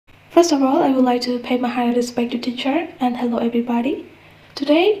First of all, I would like to pay my high respect to teacher and hello everybody.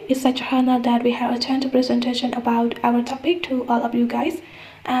 Today is such an honor that we have a chance to presentation about our topic to all of you guys.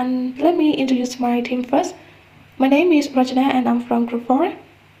 And let me introduce my team first. My name is Rany and I'm from group 4.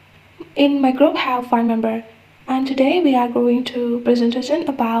 In my group have 5 members. And today we are going to presentation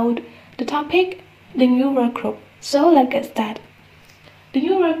about the topic the New Work Group. So let's get started. The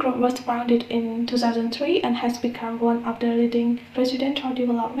New Work Group was founded in 2003 and has become one of the leading residential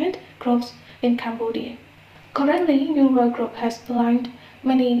development groups in Cambodia. Currently, New Work Group has aligned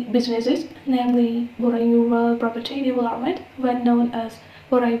many businesses, namely Boray New World Property Development, well known as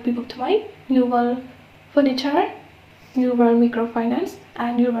Boray Phythoeun, New World Furniture, New World Microfinance,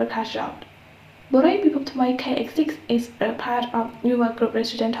 and New World Cash Out. Boray Phythoeun KX6 is a part of New Work Group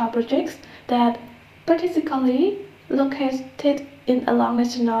residential projects that strategically located in along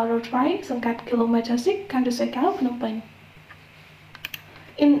National Road 5, Sangkat Kilometer 6, countryside Phnom Penh.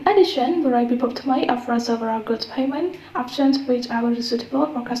 In addition, Boray Phythoeun offers several goods payment options which are suitable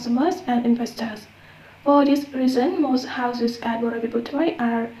for customers and investors. For this reason, most houses at Boray Phythoeun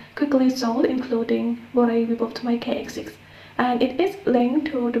are quickly sold, including Boray Phythoeun KX6, and it is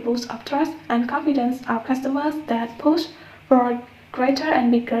linked to the boost of trust and confidence of customers that push for greater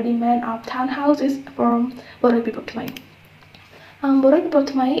and bigger demand of townhouses from Boray Phythoeun. Boray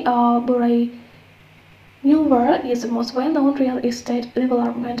Phythoeun or Boray New World is the most well-known real estate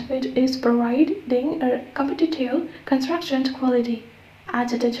development which is providing a competitive construction quality,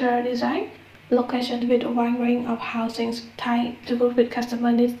 architecture design, location with a wide range of housing types to fulfill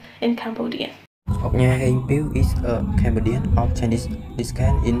customer needs in Cambodia. Penh is a Cambodian of Chinese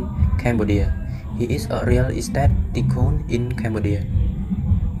descent in Cambodia. He is a real estate tycoon in Cambodia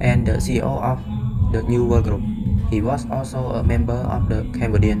and the CEO of the New World Group. He was also a member of the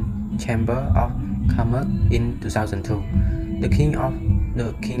Cambodian Chamber of Commerce in 2002. The King of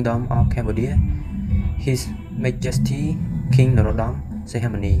the Kingdom of Cambodia, His Majesty King Norodom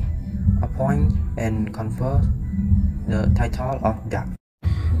ceremony, appoint and confer the title of Chap.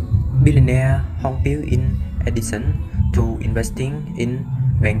 Billionaire Penh, in addition to investing in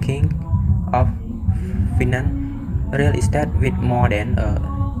banking of finance, real estate with more than a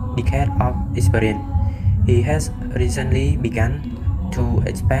decade of experience. He has recently begun to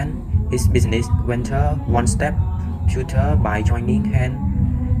expand his business venture one step further by joining hands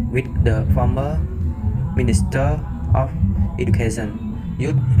with the former Minister of Education,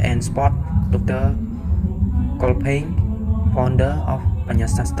 Youth and Sport, Dr. Penh, founder of Penh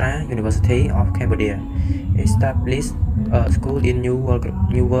University of Cambodia, established a school in New World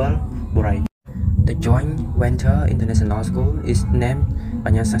Boray. The joint venture international school is named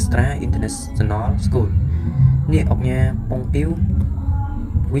Penh International School near Penh,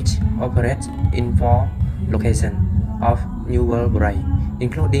 which operates in 4 locations of New World Boray,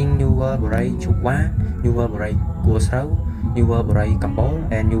 including New World Boray Chukwa, New World Boray Kuosrau, New World Boray Kampol,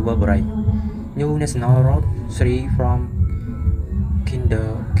 and New World Boray. New National Road 3 from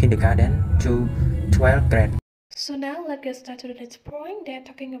kindergarten to 12th grade. So now let's get started to the next point. They're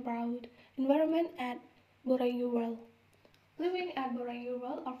talking about environment at Boray New World. Living at Boray New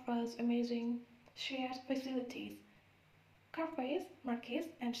World offers amazing shared facilities. Cafes, markets,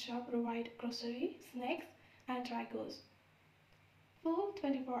 and shops provide grocery, snacks, and dry goods. Full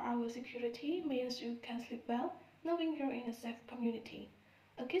 24-hour security means you can sleep well, knowing you're in a safe community.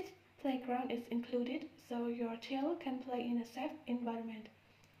 A kids' playground is included, so your child can play in a safe environment.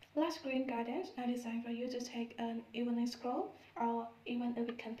 Large green gardens are designed for you to take an evening stroll or even a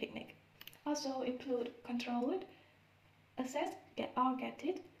weekend picnic. Also include controlled access,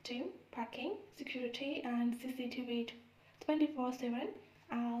 gated gym, parking, security, and CCTV 24/7,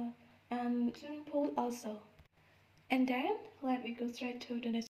 and swimming pool also. And then let me go straight to the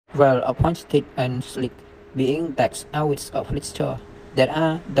next. Well appointed and sleek, being decked out with a furniture that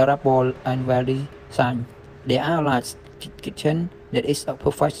are durable and well designed. There are large kitchen that is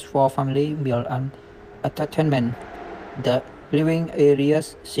perfect for family meal and entertainment. The living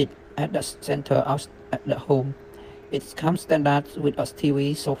areas sit at the center of the home. It comes standard with a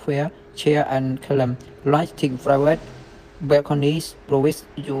TV, sofa, chair, and column. Lighting private balconies provide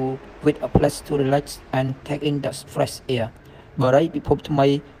you with a place to relax and take in the fresh air. Boray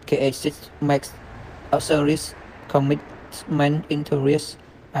Phythoeun KX6 makes a serious commitment interiors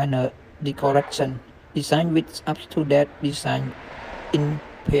and decoration, designed with up-to-date design in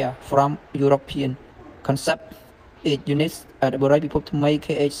pair from European concept. Its units at Boray Phythoeun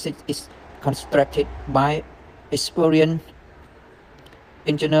KX6 is constructed by experienced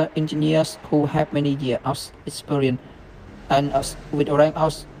engineers who have many years of experience and with rank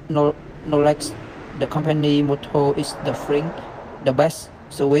of knowledge. The company motto is the best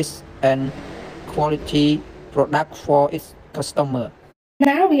service, and quality product for its customer.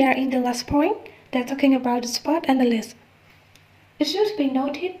 Now we are in the last point, that talking about the spot and the list. It should be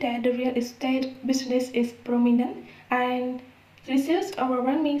noted that the real estate business is prominent and receives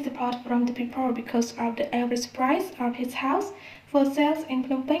overwhelming support from the people because of the average price of his house for sales in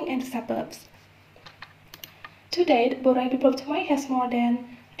Phnom Penh and the suburbs. To date, Borai People Thmai has more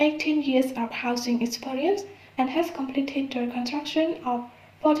than 18 years of housing experience and has completed the construction of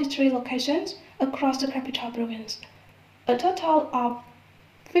 43 locations across the capital province. A total of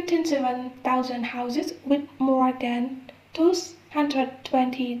 57,000 houses with more than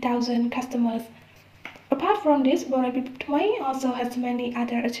 220,000 customers. Apart from this, Borai People Thmai also has many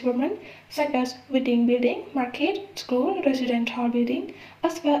other achievements such as wedding building, market, school, residential building,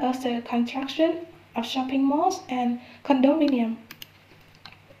 as well as the construction of shopping malls and condominium.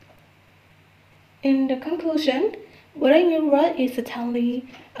 In the conclusion, Borai New World is certainly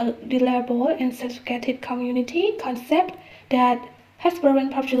a reliable and sophisticated community concept that has proven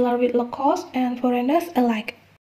popular with locals and foreigners alike.